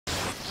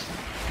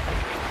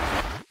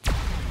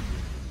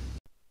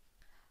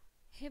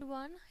Unit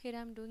 1, here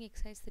I'm doing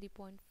exercise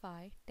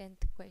 3.5,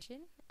 10th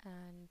question,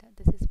 and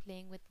this is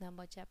playing with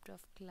number chapter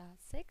of class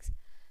 6.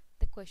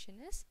 The question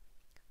is,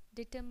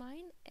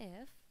 determine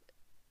if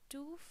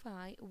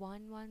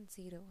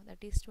 25110,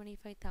 that is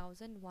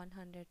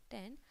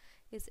 25,110,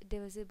 is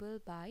divisible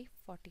by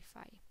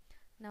 45.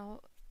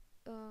 Now,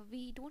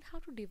 we don't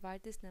have to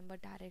divide this number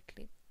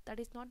directly. That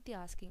is not the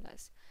asking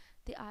us.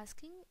 They're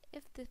asking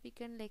if we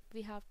can, like,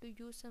 we have to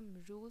use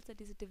some rules,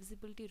 that is a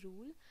divisibility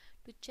rule,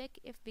 to check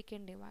if we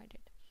can divide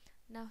it.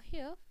 Now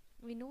here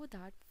we know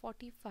that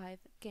 45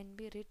 can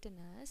be written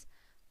as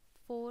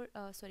 5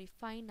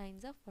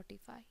 nines are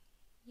 45.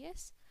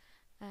 Yes,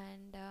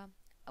 and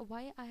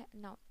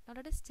now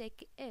let us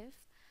check if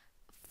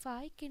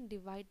 5 can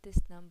divide this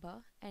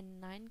number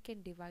and 9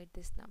 can divide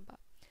this number,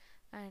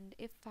 and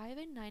if 5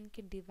 and 9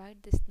 can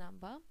divide this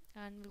number,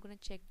 and we're gonna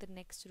check the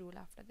next rule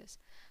after this.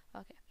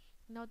 Okay,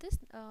 now this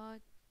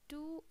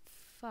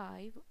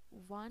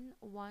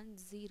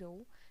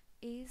 25110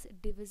 is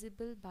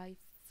divisible by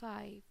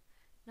 5.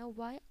 Now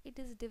why it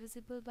is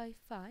divisible by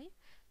 5?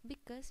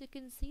 Because you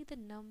can see the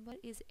number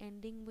is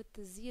ending with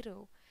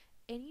 0.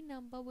 Any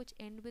number which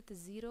end with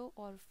 0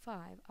 or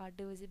 5 are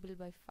divisible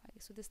by 5.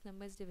 So this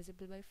number is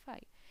divisible by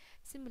 5.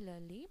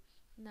 Similarly,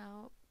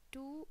 now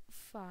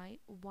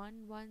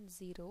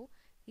 25110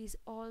 is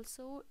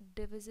also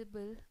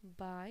divisible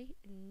by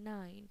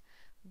 9.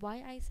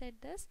 Why I said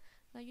this?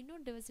 Now you know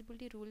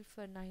divisibility rule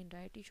for 9,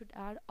 right? You should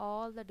add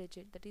all the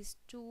digit, that is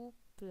 2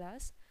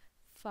 plus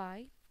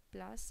 5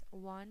 plus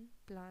 1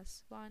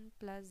 plus 1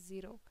 plus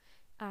 0.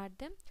 Add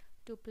them.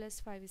 2 plus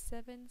 5 is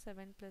 7,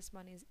 7 plus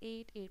 1 is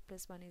 8, 8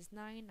 plus 1 is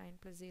 9, 9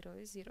 plus 0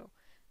 is 0.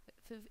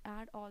 If we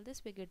add all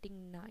this, we're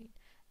getting 9,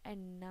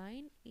 and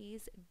 9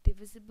 is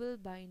divisible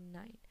by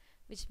 9,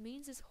 which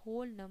means this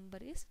whole number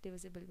is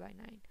divisible by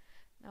 9.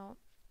 Now,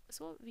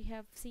 so we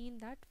have seen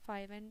that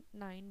 5 and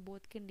 9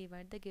 both can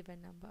divide the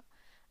given number,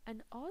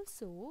 and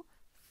also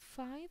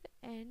 5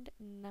 and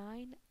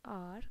 9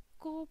 are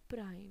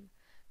co-prime.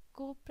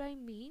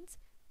 Co-prime means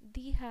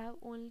they have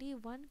only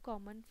one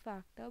common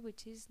factor,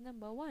 which is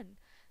number 1.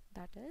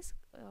 That is,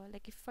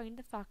 like if you find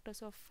the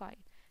factors of 5,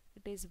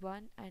 it is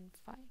 1 and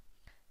 5,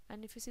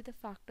 and if you see the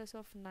factors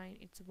of 9,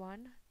 it's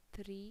 1,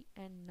 3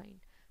 and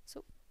 9.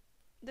 So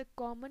the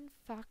common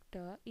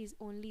factor is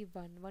only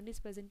 1. 1 is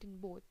present in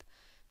both.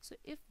 So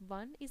if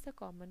 1 is a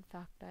common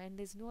factor and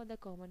there's no other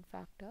common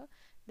factor,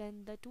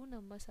 then the two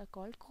numbers are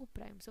called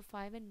co-prime. So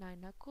 5 and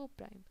 9 are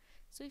co-prime.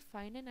 So if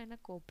 5 and 9 are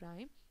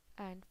co-prime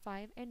and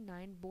 5 and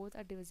 9 both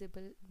are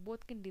divisible,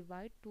 both can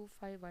divide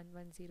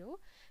 25110,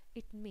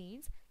 it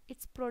means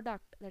its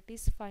product, that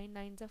is 5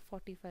 nines are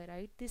 45,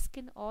 right? This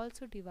can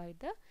also divide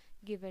the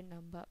given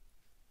number.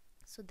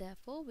 So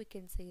therefore we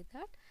can say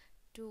that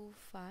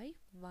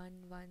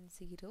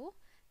 25110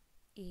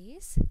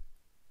 is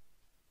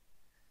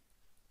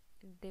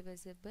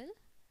divisible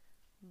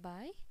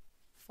by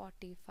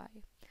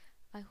 45.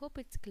 I hope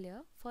it's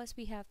clear. First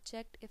we have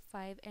checked if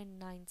 5 and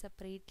 9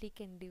 separately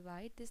can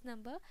divide this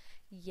number.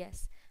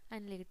 Yes,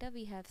 and later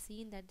we have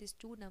seen that these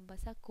two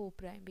numbers are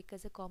co-prime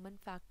because the common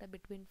factor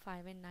between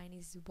 5 and 9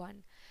 is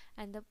 1,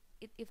 and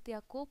if they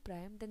are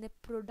co-prime, then the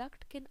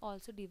product can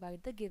also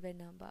divide the given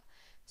number.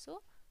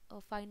 So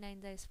 5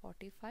 nines is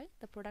 45.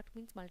 The product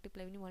means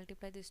multiply. When you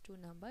multiply these two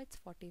numbers, it's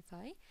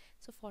 45.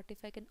 So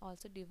 45 can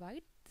also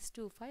divide this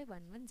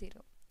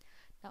 25110.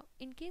 Now,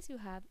 in case you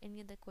have any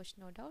other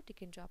question or doubt, you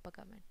can drop a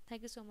comment.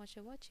 Thank you so much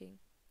for watching.